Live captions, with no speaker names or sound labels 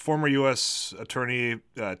former U.S. Attorney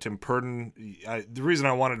Tim Purdon. The reason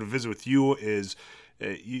I wanted to visit with you is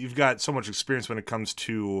you've got so much experience when it comes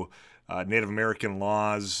to Native American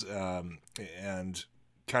laws and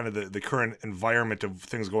kind of the current environment of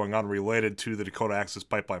things going on related to the Dakota Access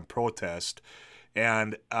Pipeline protest.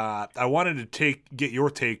 And I wanted to get your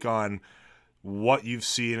take on what you've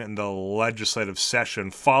seen in the legislative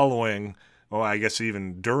session following, well, I guess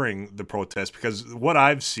even during the protest, because what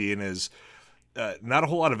I've seen is not a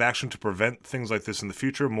whole lot of action to prevent things like this in the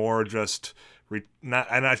future, more just, and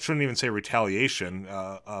I shouldn't even say retaliation,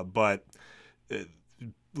 but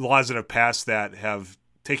laws that have passed that have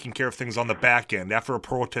taken care of things on the back end after a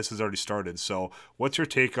protest has already started. So what's your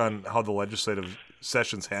take on how the legislative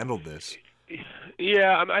sessions handled this?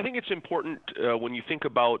 Yeah, I think it's important when you think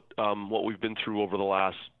about what we've been through over the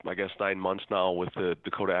last, 9 months now with the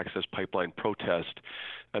Dakota Access Pipeline protest.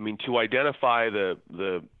 I mean, to identify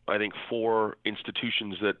the I think 4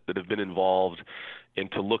 institutions that have been involved,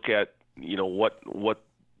 and to look at what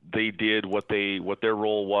they did, what their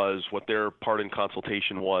role was, what their part in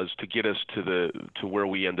consultation was to get us to where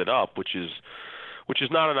we ended up, which is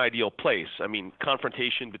not an ideal place. I mean,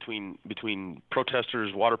 confrontation between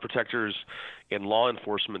protesters, water protectors, and law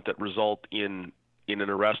enforcement that result in an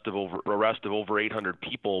arrest of over 800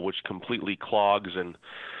 people, which completely clogs and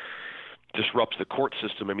disrupts the court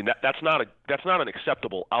system. I mean, that's not an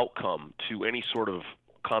acceptable outcome to any sort of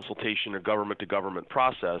consultation or government-to-government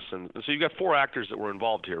process. And so you've got 4 actors that were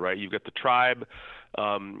involved here, right? You've got the tribe,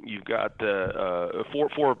 you've got the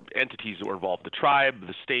four entities that were involved: the tribe,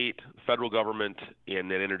 the state, the federal government, and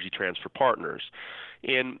then Energy Transfer Partners.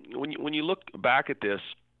 And when you look back at this,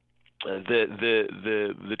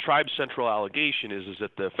 the tribe's central allegation is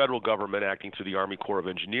that the federal government, acting through the Army Corps of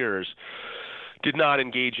Engineers, did not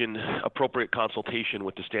engage in appropriate consultation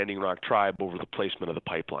with the Standing Rock tribe over the placement of the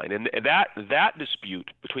pipeline. And that dispute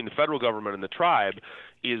between the federal government and the tribe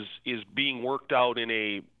is being worked out in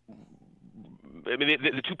a I mean,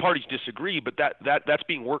 the two parties disagree, but that's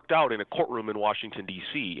being worked out in a courtroom in Washington,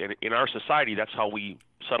 D.C. And in our society, that's how we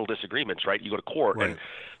settle disagreements, right? You go to court. Right. And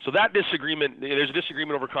so that disagreement, there's a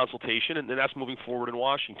disagreement over consultation, and that's moving forward in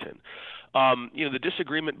Washington. The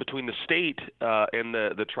disagreement between the state and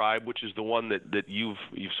the tribe, which is the one that you've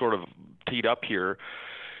sort of teed up here.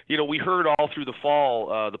 We heard all through the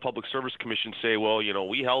fall the Public Service Commission say, well,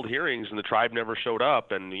 we held hearings and the tribe never showed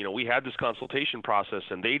up, and we had this consultation process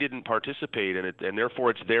and they didn't participate in it, and therefore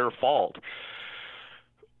it's their fault.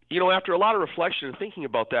 After a lot of reflection and thinking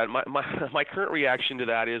about that, my current reaction to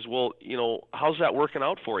that is, well, how's that working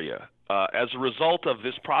out for you? As a result of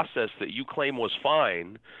this process that you claim was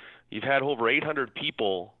fine, you've had over 800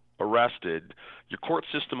 people arrested. Your court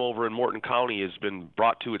system over in Morton County has been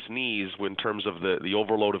brought to its knees in terms of the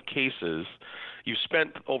overload of cases. You've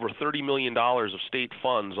spent over $30 million of state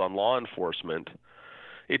funds on law enforcement.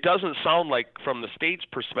 It doesn't sound like, from the state's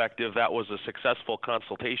perspective, that was a successful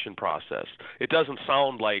consultation process. It doesn't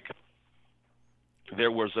sound like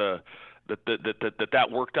there was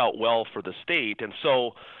that worked out well for the state. And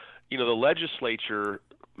so, the legislature,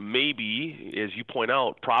 maybe, as you point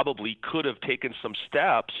out, probably could have taken some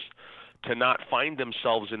steps to not find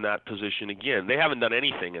themselves in that position again. They haven't done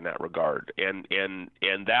anything in that regard, and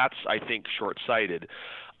that's, I think, short-sighted.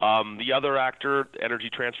 The other actor, Energy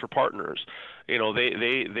Transfer Partners,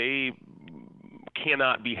 they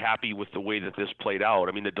cannot be happy with the way that this played out.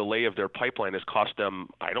 I mean, the delay of their pipeline has cost them,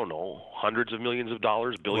 I don't know, hundreds of millions of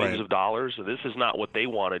dollars, billions of dollars. So this is not what they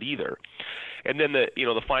wanted either. And then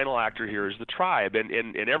the final actor here is the tribe,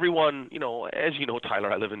 and everyone, as you know,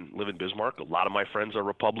 Tyler, I live in Bismarck. A lot of my friends are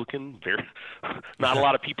Republican. Not a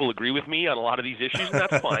lot of people agree with me on a lot of these issues, and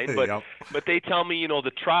that's fine. But Yep. But they tell me,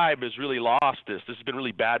 the tribe has really lost this. This has been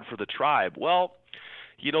really bad for the tribe. Well,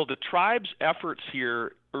 the tribe's efforts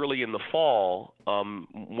here early in the fall,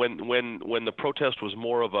 when the protest was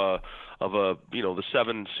more of a the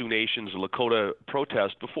 7 Sioux Nations Lakota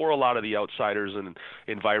protest, before a lot of the outsiders and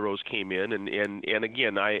enviros came in, and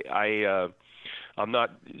again, I'm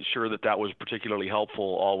not sure that was particularly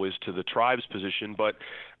helpful always to the tribe's position, but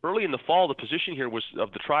early in the fall, the position here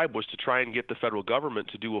of the tribe was to try and get the federal government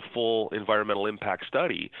to do a full environmental impact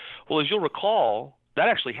study. Well, as you'll recall, that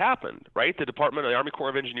actually happened, right? The Army Corps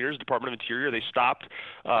of Engineers, Department of Interior, they stopped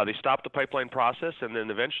the pipeline process, and then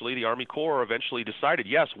eventually the Army Corps decided,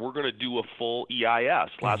 yes, we're going to do a full EIS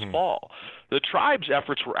last fall. The tribe's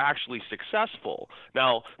efforts were actually successful.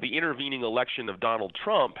 Now, the intervening election of Donald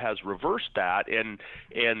Trump has reversed that, and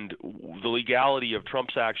the legality of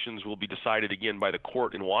Trump's actions will be decided again by the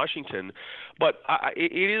court in Washington. But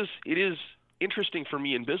it is interesting for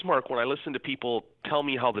me in Bismarck when I listen to people tell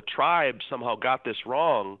me how the tribe somehow got this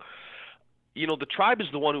wrong. the tribe is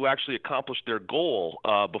the one who actually accomplished their goal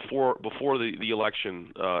before the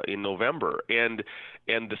election in November, and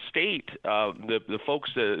the state, the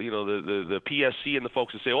folks, the PSC and the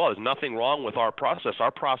folks that say, well, there's nothing wrong with our process.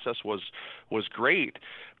 Our process was great.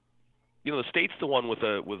 The state's the one with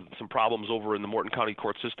some problems over in the Morton County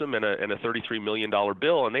court system and a $33 million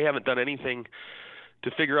bill, and they haven't done anything to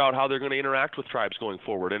figure out how they're going to interact with tribes going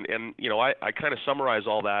forward. And I kind of summarize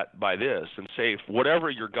all that by this and say, whatever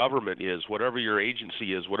your government is, whatever your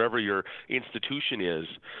agency is, whatever your institution is,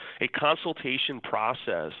 a consultation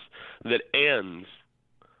process that ends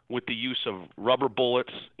with the use of rubber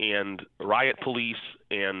bullets and riot police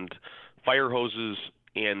and fire hoses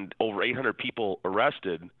and over 800 people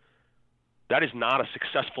arrested, that is not a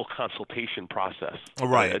successful consultation process,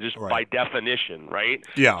 right? By definition, right?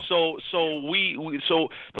 Yeah. So the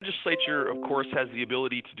legislature, of course, has the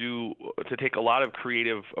ability to take a lot of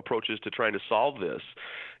creative approaches to trying to solve this.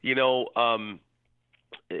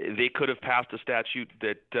 They could have passed a statute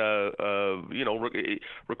that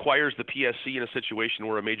requires the PSC in a situation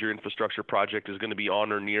where a major infrastructure project is going to be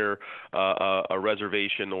on or near a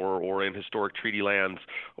reservation or in historic treaty lands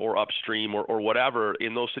or upstream or whatever,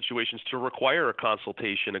 in those situations to require a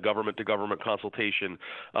consultation, a government-to-government consultation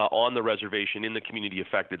on the reservation in the community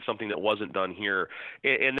affected, something that wasn't done here.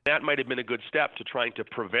 And that might have been a good step to trying to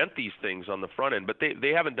prevent these things on the front end, but they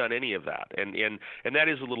haven't done any of that. And that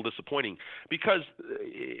is a little disappointing, because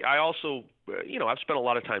I also, I've spent a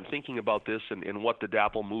lot of time thinking about this and what the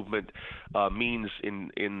DAPL movement means in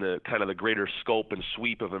the kind of the greater scope and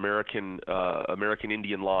sweep of American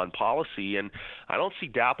Indian law and policy. And I don't see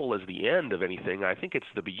DAPL as the end of anything. I think it's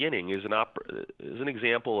the beginning. Is an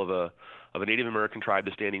example of a Native American tribe,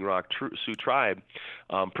 the Standing Rock Sioux tribe,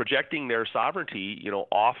 projecting their sovereignty,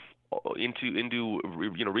 off into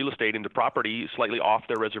real estate, into property slightly off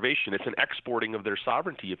their reservation. It's an exporting of their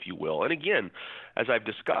sovereignty, if you will. And again, as I've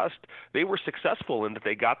discussed, they were successful in that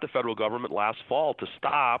they got the federal government last fall to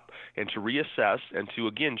stop and to reassess and to,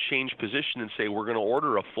 again, change position and say, we're going to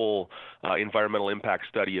order a full environmental impact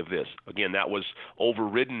study of this. Again, that was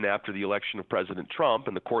overridden after the election of President Trump,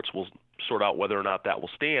 and the courts will sort out whether or not that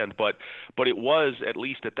will stand. But it was, at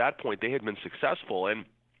least at that point, they had been successful, and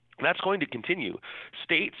that's going to continue.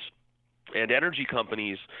 States and energy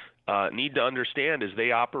companies need to understand, as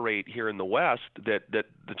they operate here in the West, that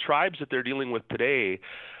the tribes that they're dealing with today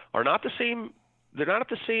are not the same. They're not at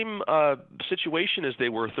the same situation as they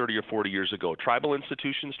were 30 or 40 years ago. Tribal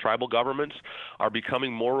institutions, tribal governments are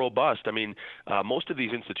becoming more robust. I mean, most of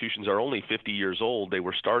these institutions are only 50 years old. They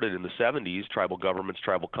were started in the 70s, tribal governments,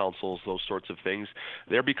 tribal councils, those sorts of things.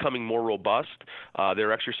 They're becoming more robust.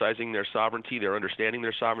 They're exercising their sovereignty. They're understanding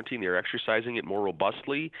their sovereignty, and they're exercising it more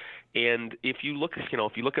robustly. And if you look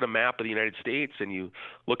at a map of the United States and you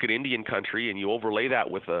look at Indian country and you overlay that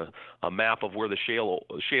with a map of where the shale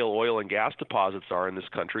oil and gas deposits are in this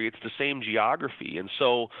country, it's the same geography. And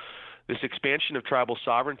so this expansion of tribal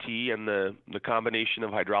sovereignty and the combination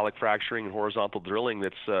of hydraulic fracturing and horizontal drilling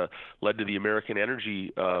that's led to the American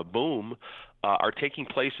energy boom are taking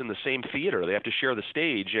place in the same theater. They have to share the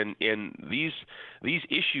stage, and these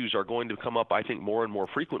issues are going to come up, I think, more and more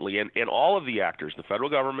frequently. And all of the actors, the federal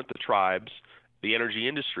government, the tribes, the energy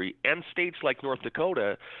industry, and states like North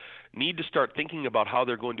Dakota need to start thinking about how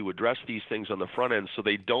they're going to address these things on the front end so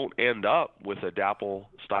they don't end up with a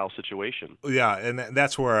DAPL-style situation. Yeah, and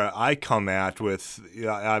that's where I come at with,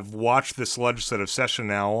 I've watched this legislative session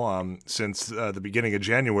now since the beginning of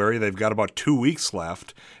January. They've got about 2 weeks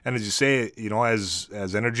left. And as you say,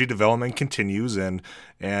 as energy development continues and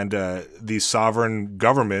these sovereign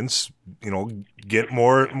governments, get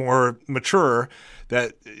more mature,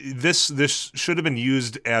 that this should have been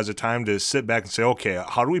used as a time to sit back and say, okay,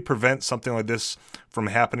 how do we prevent something like this from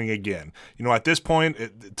happening again? At this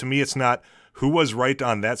point, to me, it's not who was right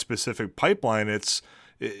on that specific pipeline. It's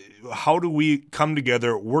how do we come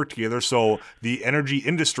together, work together so the energy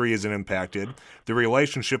industry isn't impacted, the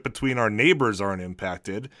relationship between our neighbors aren't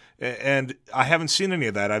impacted, and I haven't seen any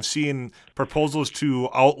of that. I've seen proposals to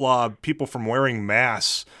outlaw people from wearing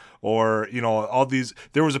masks, or, all these.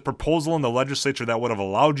 There was a proposal in the legislature that would have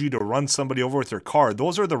allowed you to run somebody over with your car.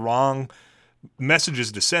 Those are the wrong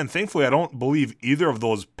messages to send. Thankfully, I don't believe either of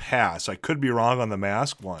those pass. I could be wrong on the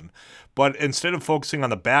mask one. But instead of focusing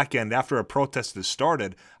on the back end after a protest has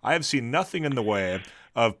started, I have seen nothing in the way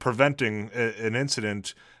of preventing an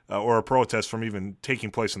incident or a protest from even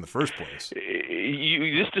taking place in the first place.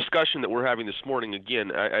 This discussion that we're having this morning,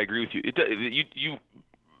 again, I agree with you.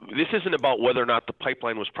 This isn't about whether or not the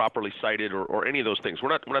pipeline was properly sited or any of those things. We're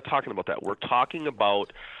not talking about that. We're talking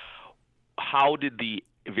about how did the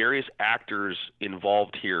various actors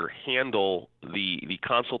involved here handle the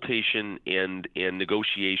consultation and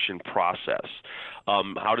negotiation process.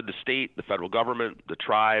 How did the state, the federal government, the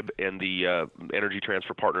tribe, and the Energy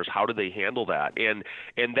Transfer Partners, how do they handle that? And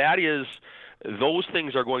that is, those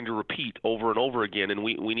things are going to repeat over and over again, and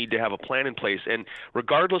we need to have a plan in place. And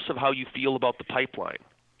regardless of how you feel about the pipeline,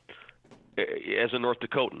 as a North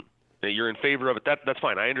Dakotan, you're in favor of it, that's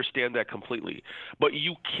fine. I understand that completely. But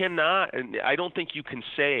you cannot, and I don't think you can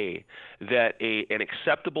say that an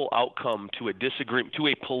acceptable outcome to a disagreement, to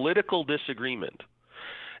a political disagreement,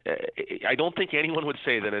 I don't think anyone would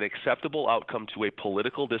say that an acceptable outcome to a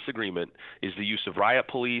political disagreement is the use of riot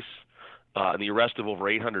police, and the arrest of over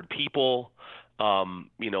 800 people, the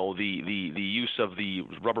use of the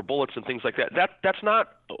rubber bullets and things like that. That's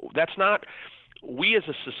not. We as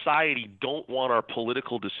a society don't want our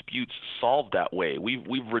political disputes solved that way.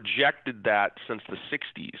 We've rejected that since the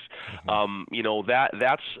 60s.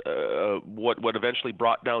 That's what eventually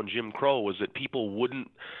brought down Jim Crow, was that people wouldn't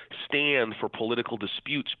stand for political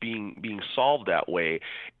disputes being solved that way.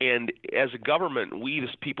 And as a government, we as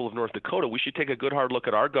people of North Dakota, we should take a good hard look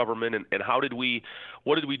at our government and what did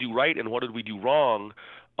we do right and what did we do wrong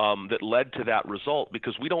that led to that result,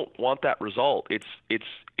 because we don't want that result.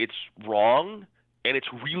 It's wrong, and it's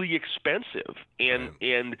really expensive,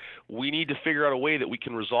 and we need to figure out a way that we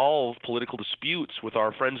can resolve political disputes with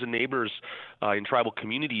our friends and neighbors in tribal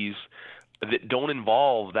communities that don't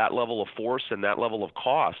involve that level of force and that level of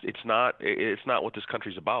cost. It's not what this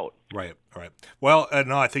country's about. Right. Well,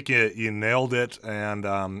 no, I think you nailed it, and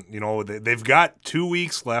they've got 2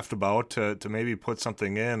 weeks left about to maybe put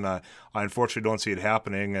something in. I unfortunately don't see it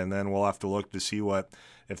happening, and then we'll have to look to see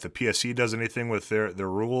if the PSC does anything with their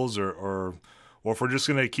rules, or if we're just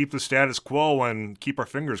going to keep the status quo and keep our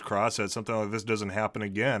fingers crossed that something like this doesn't happen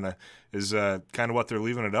again, is kind of what they're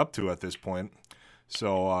leaving it up to at this point.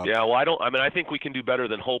 So I think we can do better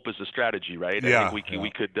than hope as a strategy, right? Yeah, I think we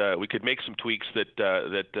could make some tweaks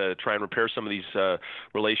that try and repair some of these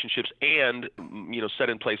relationships, and set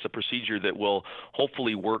in place a procedure that will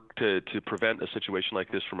hopefully work to prevent a situation like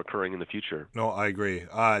this from occurring in the future. No, I agree.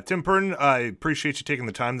 Tim Purdon, I appreciate you taking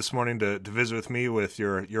the time this morning to visit with me with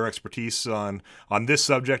your expertise on this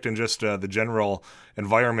subject and just the general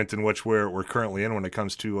environment in which we're currently in when it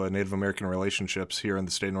comes to Native American relationships here in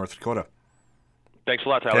the state of North Dakota. Thanks a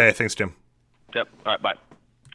lot, Tyler. Okay, thanks, Tim. Yep. All right, bye.